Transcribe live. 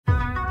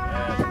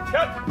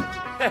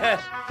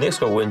Next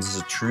Goal Wins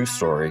is a true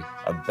story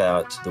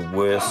about the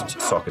worst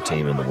soccer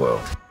team in the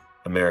world,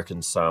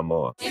 American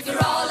Samoa.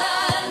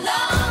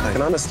 I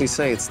can honestly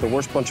say it's the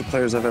worst bunch of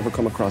players I've ever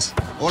come across.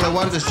 All I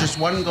want is just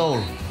one goal.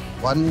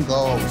 One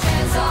goal.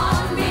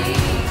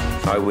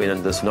 I went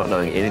into this not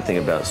knowing anything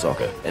about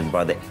soccer, and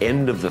by the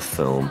end of the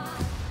film,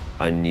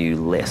 I knew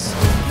less.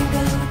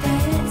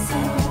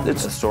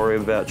 It's a story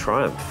about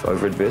triumph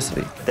over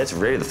adversity. That's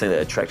really the thing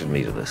that attracted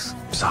me to this.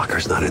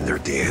 Soccer's not in their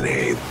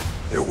DNA.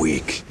 They're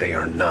weak. They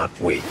are not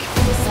weak.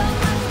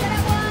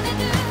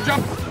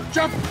 Jump!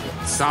 Jump!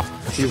 Stop.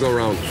 You go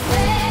round.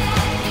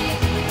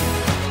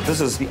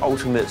 This is the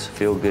ultimate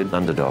feel-good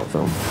underdog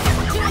film.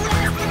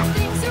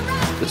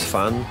 It's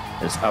fun,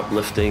 it's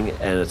uplifting,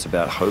 and it's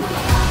about hope.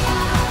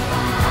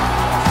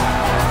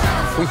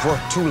 We've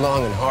worked too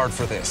long and hard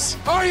for this.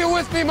 Are you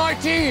with me, my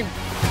team?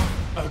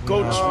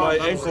 Coach, my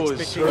ankle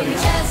is hurting.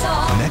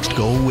 Next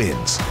Goal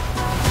Wins.